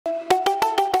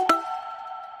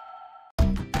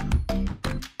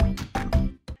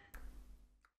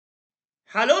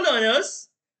Hello, learners.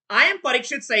 I am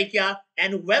Parikshit Saikia,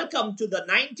 and welcome to the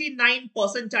 99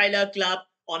 Percentile Club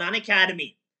on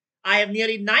Unacademy. I have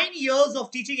nearly 9 years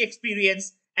of teaching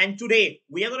experience, and today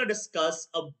we are going to discuss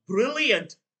a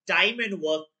brilliant time and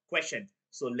work question.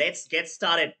 So let's get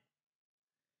started.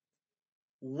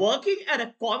 Working at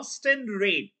a constant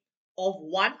rate of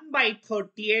 1 by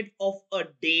 38 of a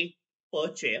day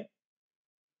per chair,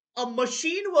 a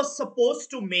machine was supposed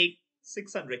to make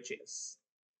 600 chairs.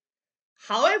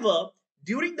 However,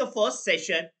 during the first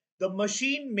session, the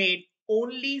machine made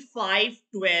only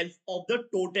 512 of the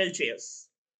total chairs.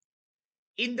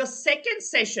 In the second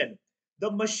session, the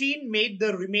machine made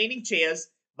the remaining chairs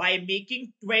by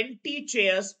making 20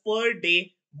 chairs per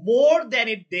day more than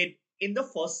it did in the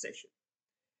first session.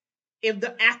 If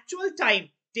the actual time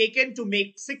taken to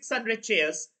make 600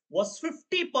 chairs was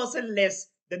 50% less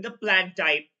than the planned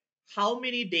time, how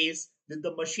many days did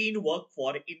the machine work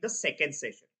for in the second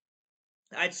session?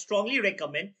 I'd strongly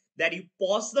recommend that you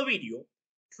pause the video,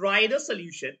 try the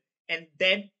solution, and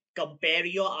then compare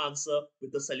your answer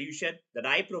with the solution that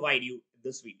I provide you in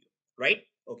this video, right?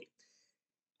 Okay.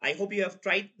 I hope you have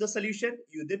tried the solution.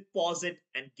 You did pause it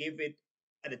and give it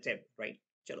an attempt, right?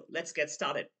 Chalo, let's get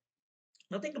started.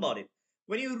 Now think about it.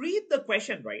 When you read the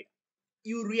question, right,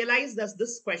 you realize that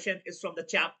this question is from the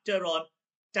chapter on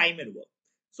time and work.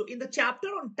 So in the chapter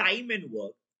on time and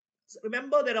work,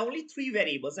 remember there are only three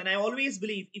variables, and I always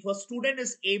believe if a student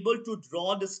is able to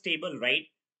draw this table, right,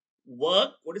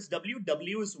 work, what is W?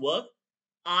 W is work,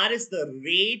 R is the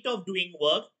rate of doing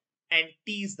work, and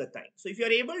T is the time. So if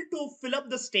you're able to fill up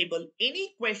this table,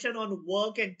 any question on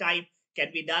work and time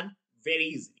can be done very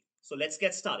easily. So let's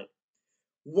get started.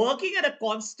 Working at a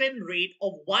constant rate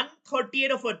of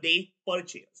 1/38 of a day per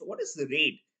chair. So what is the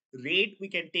rate? Rate, we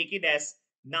can take it as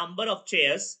number of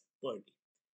chairs per day.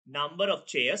 Number of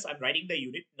chairs, I'm writing the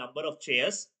unit, number of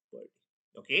chairs per day.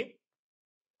 Okay.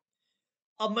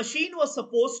 A machine was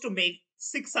supposed to make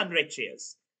 600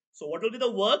 chairs. So what will be the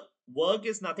work? Work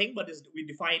is nothing but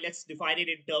let's define it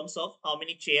in terms of how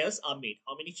many chairs are made.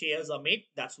 How many chairs are made?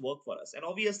 That's work for us. And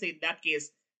obviously in that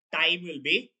case, time will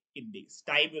be in days.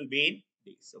 Time will be in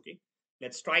days. Okay.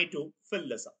 Let's try to fill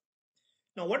this up.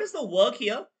 Now, what is the work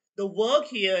here? The work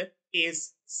here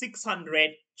is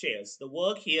 600 chairs. The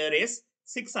work here is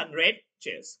 600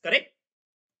 chairs, correct?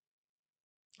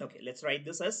 Okay, let's write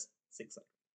this as 600.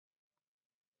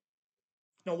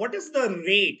 Now, what is the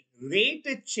rate? Rate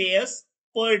is chairs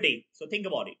per day. So think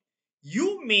about it.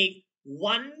 You make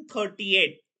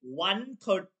 1/38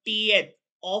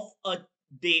 of a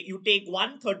day. You take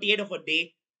 1/38 of a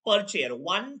day per chair.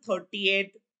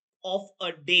 1/38 of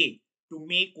a day to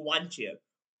make one chair.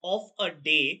 Of a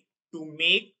day to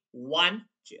make one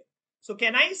chair. So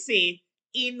can I say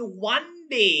in one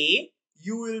day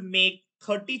you will make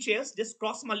 30 chairs? Just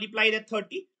cross multiply that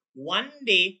 30. One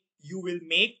day you will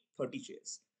make 30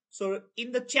 chairs. So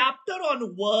in the chapter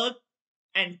on work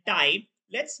and time,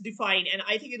 let's define, and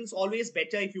I think it is always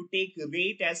better if you take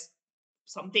rate as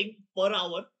something per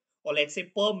hour, or let's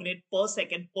say per minute, per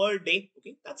second, per day.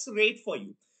 Okay, that's rate for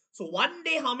you. So one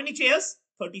day, how many chairs?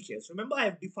 30 chairs. Remember, I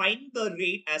have defined the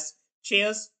rate as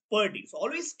chairs per day. So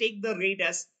always take the rate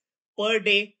as per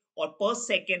day or per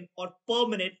second or per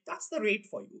minute. That's the rate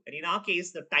for you. And in our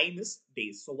case, the time is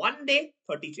days. So one day,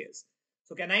 30 chairs.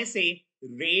 So can I say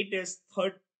rate is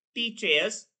 30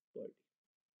 chairs per day?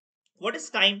 What is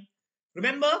time?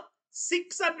 Remember,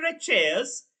 600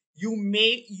 chairs you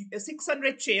make,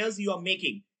 600 chairs you are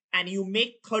making, and you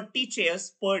make 30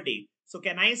 chairs per day. So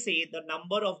can I say the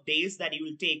number of days that you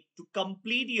will take to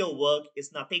complete your work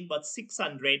is nothing but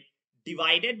 600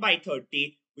 divided by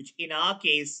 30, which in our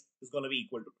case is going to be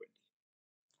equal to 20.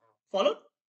 Followed?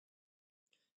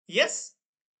 Yes?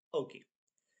 Okay.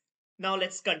 Now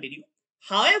let's continue.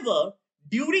 However,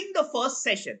 during the first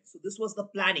session, so this was the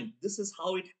planning. This is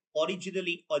how it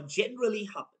originally or generally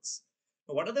happens.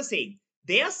 Now, what are they saying?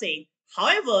 They are saying,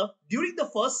 however, during the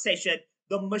first session,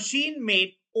 the machine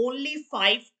made only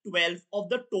 512 of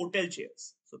the total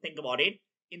chairs. So think about it.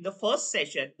 In the first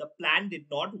session, the plan did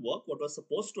not work, what was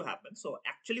supposed to happen. So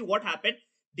actually what happened?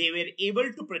 They were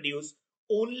able to produce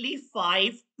only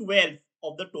 512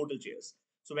 of the total chairs.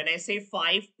 So when I say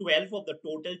 512 of the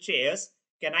total chairs,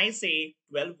 can I say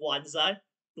 12 ones are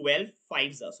 12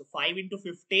 fives are? So 5 into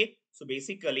 50. So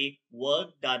basically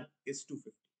work done is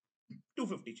 250.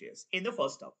 250 chairs in the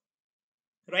first half,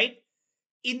 right?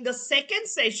 In the second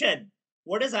session,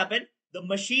 what has happened? The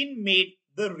machine made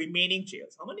the remaining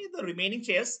chairs. How many are the remaining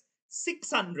chairs?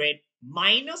 600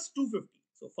 minus 250.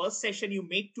 So first session you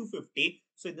make 250.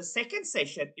 So in the second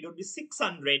session, it will be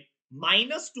 600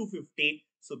 minus 250.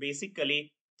 So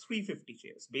basically 350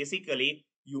 chairs. Basically,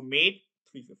 you made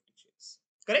 350 chairs.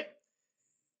 Correct?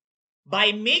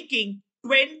 By making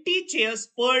 20 chairs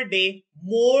per day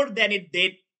more than it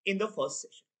did in the first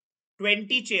session.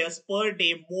 20 chairs per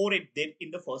day more it did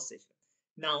in the first session.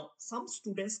 Now, some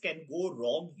students can go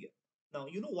wrong here. Now,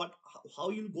 you know what? How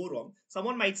you'll go wrong?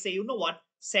 Someone might say, you know what?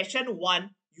 Session 1,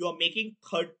 you are making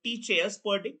 30 chairs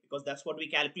per day because that's what we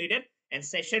calculated. And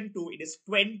session 2, it is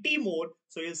 20 more.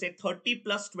 So you'll say 30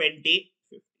 plus 20,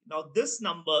 50. Now, these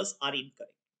numbers are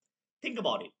incorrect. Think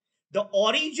about it. The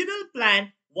original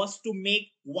plan was to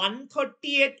make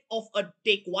 138 of a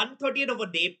take 138 of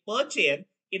a day per chair.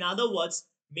 In other words,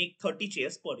 make 30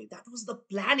 chairs per day. That was the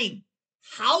planning.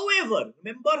 However,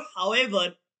 remember,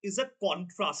 however is a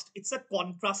contrast. It's a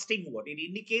contrasting word. It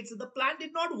indicates that the plan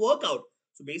did not work out.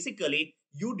 So basically,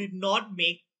 you did not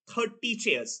make 30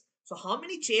 chairs. So how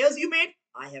many chairs you made?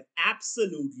 I have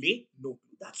absolutely no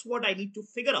clue. That's what I need to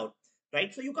figure out.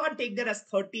 Right? So you can't take that as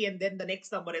 30 and then the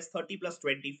next number is 30 plus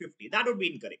 20, 50. That would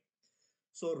be incorrect.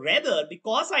 So rather,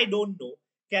 because I don't know,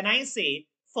 can I say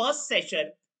first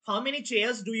session, how many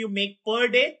chairs do you make per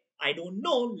day? I don't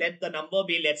know. Let the number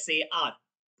be, let's say R.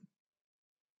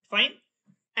 Fine.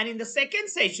 And in the second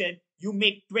session, you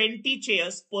make 20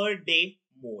 chairs per day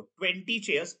more. 20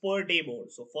 chairs per day more.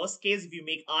 So first case, if you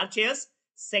make R chairs,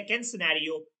 second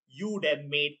scenario, you would have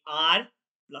made R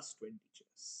plus 20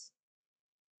 chairs.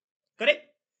 Correct?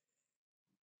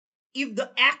 If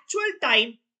the actual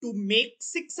time to make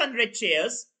 600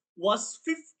 chairs was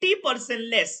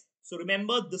 50% less. So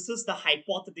remember, this is the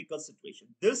hypothetical situation.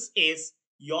 This is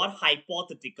your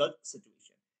hypothetical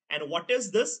situation. And what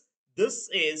is this? This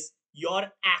is your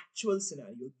actual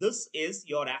scenario. This is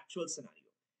your actual scenario.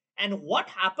 And what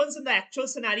happens in the actual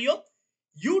scenario?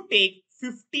 You take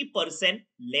 50%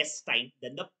 less time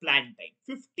than the planned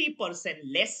time. 50%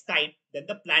 less time than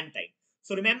the planned time.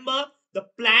 So remember, the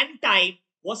planned time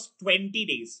was 20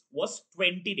 days.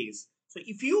 So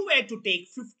if you were to take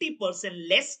 50%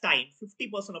 less time,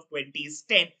 50% of 20 is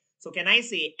 10. So can I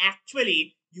say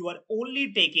actually you are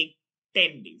only taking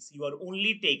 10 days. You are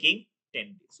only taking 10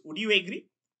 days. Would you agree?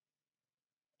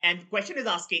 And question is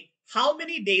asking, how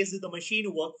many days did the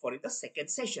machine work for in the second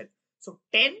session? So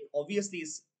 10 obviously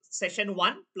is session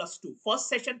 1 plus 2. First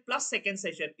session plus second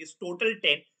session is total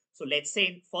 10. So let's say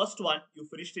in first one, you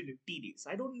finished it in T days.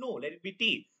 I don't know. Let it be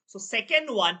T. So second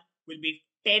one will be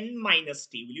 10 minus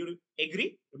T. Will you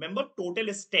agree? Remember, total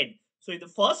is 10. So if the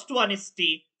first one is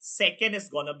T, second is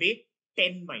going to be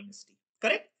 10 minus T.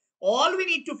 Correct? All we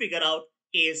need to figure out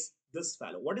is this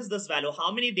value. What is this value?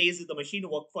 How many days did the machine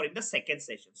work for in the second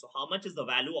session? So how much is the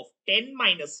value of 10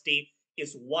 minus T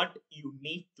is what you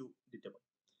need to determine.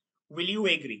 Will you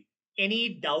agree?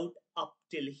 Any doubt up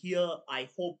till here? I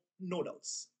hope no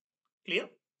doubts. Clear?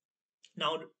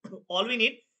 Now, all we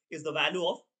need is the value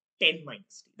of 10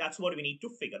 minus T. That's what we need to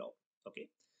figure out. Okay.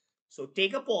 So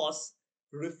take a pause,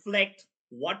 reflect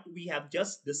what we have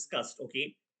just discussed.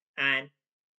 Okay. And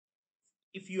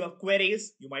if you have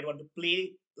queries, you might want to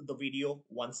play the video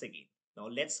once again. Now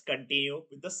let's continue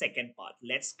with the second part.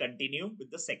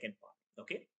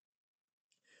 Okay.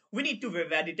 We need to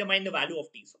determine the value of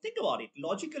t. So think about it.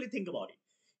 Logically think about it.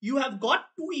 You have got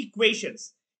two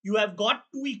equations.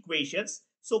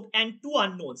 So, and two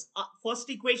unknowns. First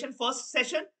equation, first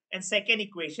session, and second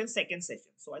equation, second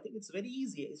session. So I think it's very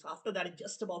easy. It's after that, it's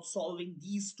just about solving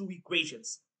these two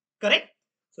equations. Correct?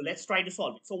 So let's try to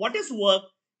solve it. So what is work?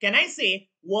 Can I say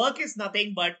work is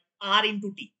nothing but R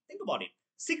into T? Think about it.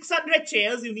 600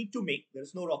 chairs you need to make.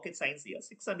 There's no rocket science here.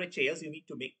 600 chairs you need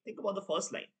to make. Think about the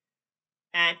first line.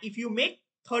 And if you make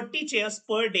 30 chairs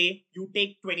per day, you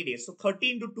take 20 days. So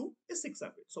 30 into 2 is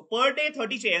 600. So per day,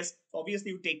 30 chairs.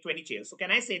 Obviously, you take 20 chairs. So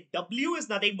can I say W is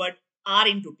nothing but R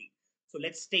into T? So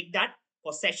let's take that.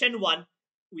 For session 1,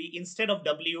 we instead of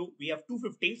W, we have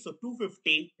 250. So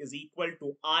 250 is equal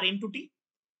to R into T.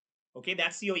 Okay,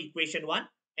 that's your equation 1.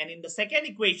 And in the second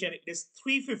equation, it is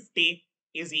 350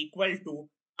 is equal to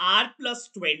R plus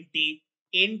 20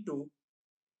 into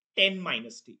 10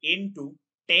 minus T. Into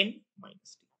 10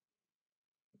 minus T.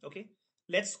 Okay,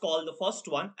 let's call the first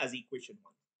one as equation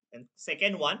 1 and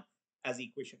second one as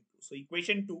equation 2. So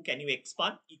equation 2, can you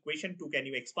expand?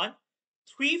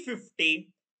 350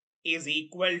 is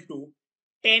equal to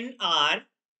 10R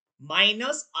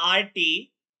minus RT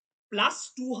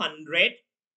plus 200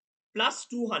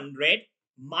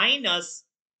 minus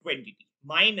 20.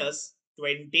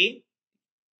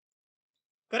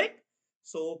 Correct?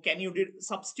 So can you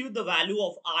substitute the value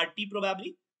of RT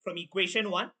probably from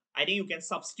equation 1? I think you can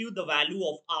substitute the value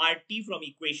of RT from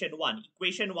equation 1.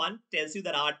 Equation 1 tells you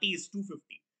that RT is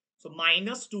 250. So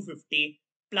minus 250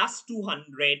 plus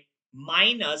 200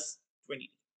 minus 20.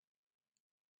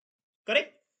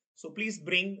 Correct? So please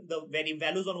bring the very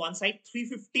values on one side.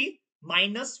 350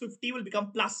 minus 50 will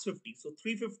become plus 50. So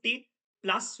 350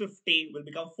 plus 50 will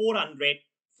become 400.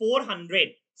 400.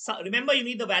 So remember, you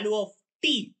need the value of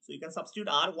t. So you can substitute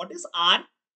r. What is r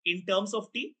in terms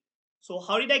of t? So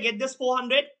how did I get this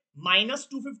 400? Minus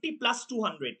 250 plus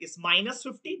 200 is minus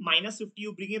 50. Minus 50,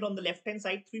 you bring it on the left hand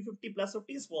side. 350 plus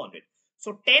 50 is 400.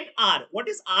 So 10r. What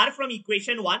is r from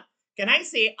equation 1? Can I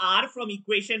say r from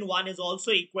equation 1 is also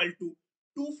equal to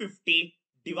 250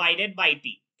 divided by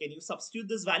t? Can you substitute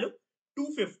this value?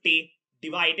 250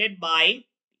 divided by,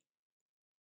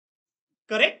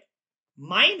 correct,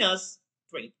 minus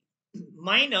 20.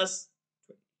 Minus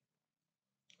 20.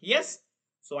 Yes.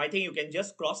 So I think you can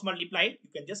just cross multiply. You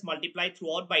can just multiply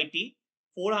throughout by t.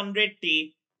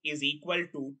 400t is equal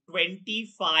to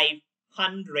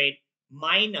 2500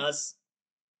 minus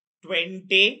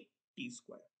 20 t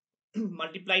square.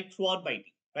 Multiply throughout by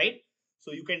t, right?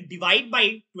 So you can divide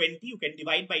by 20. You can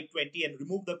divide by 20 and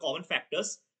remove the common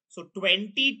factors. So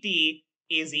 20t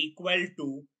is equal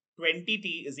to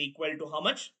 20t is equal to how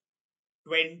much?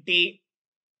 20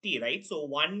 t, right? So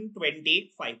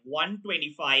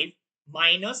 125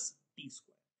 minus t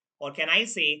square. Or can I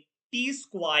say t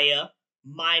square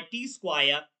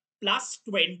plus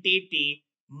 20t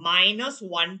minus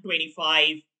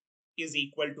 125 is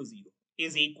equal to 0.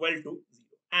 Is equal to 0.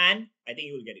 And I think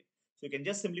you will get it. So you can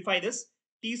just simplify this.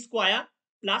 T square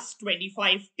plus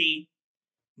 25t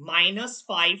minus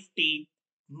 5t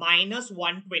minus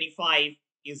 125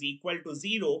 is equal to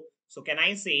 0. So can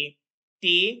I say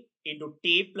t into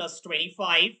t plus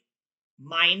 25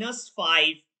 minus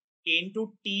 5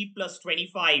 into t plus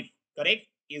 25, correct,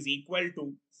 is equal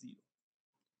to 0,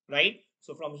 right?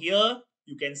 So from here,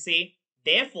 you can say,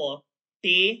 therefore,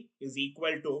 t is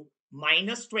equal to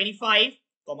minus 25,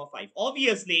 comma 5.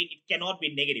 Obviously, it cannot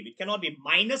be negative. It cannot be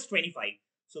minus 25.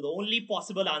 So the only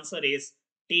possible answer is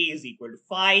t is equal to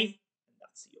 5. And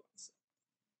that's your answer.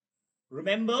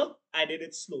 Remember, I did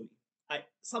it slowly.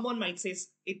 Someone might say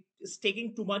it is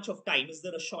taking too much of time. Is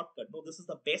there a shortcut? No, this is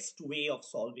the best way of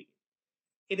solving it.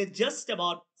 It is just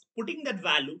about putting that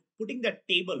value, putting that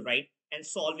table, right, and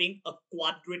solving a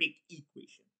quadratic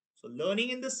equation. So learning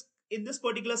in this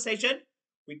particular session,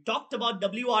 we talked about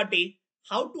WRT,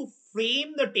 how to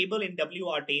frame the table in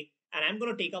WRT, and I'm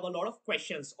going to take up a lot of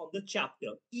questions on the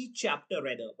chapter, each chapter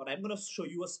rather, but I'm going to show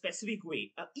you a specific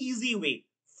way, an easy way.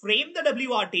 Frame the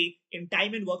WRT in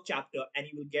time and work chapter, and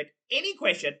you will get any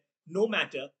question, no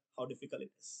matter how difficult it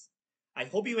is. I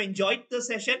hope you enjoyed the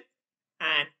session,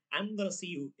 and I'm going to see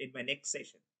you in my next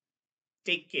session.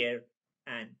 Take care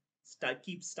and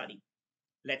keep studying.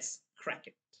 Let's crack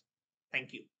it.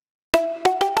 Thank you.